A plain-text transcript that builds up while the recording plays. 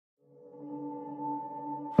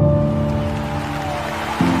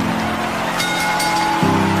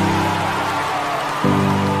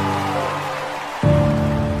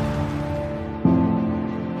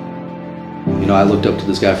know, I looked up to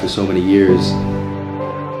this guy for so many years.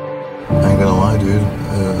 I ain't gonna lie, dude.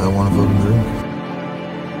 I want a fucking drink.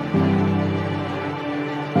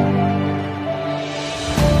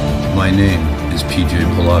 My name is P.J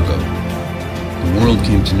Paloco. The world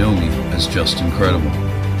came to know me as Just Incredible,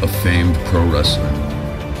 a famed pro wrestler.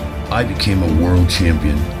 I became a world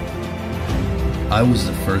champion. I was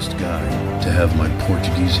the first guy to have my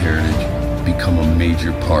Portuguese heritage become a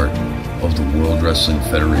major part of the World Wrestling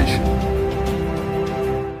Federation.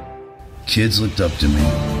 Kids looked up to me.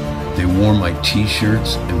 They wore my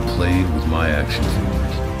t-shirts and played with my action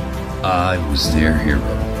figures. I was their hero.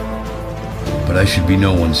 But I should be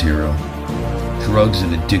no one's hero. Drugs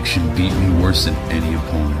and addiction beat me worse than any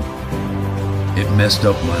opponent. It messed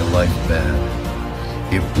up my life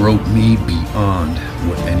bad. It broke me beyond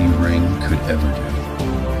what any ring could ever do.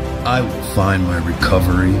 I will find my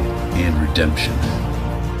recovery and redemption.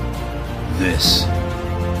 This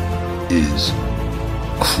is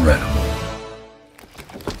incredible.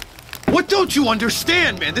 What don't you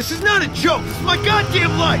understand, man? This is not a joke. This is my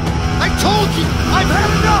goddamn life. I told you, I've had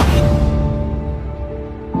enough.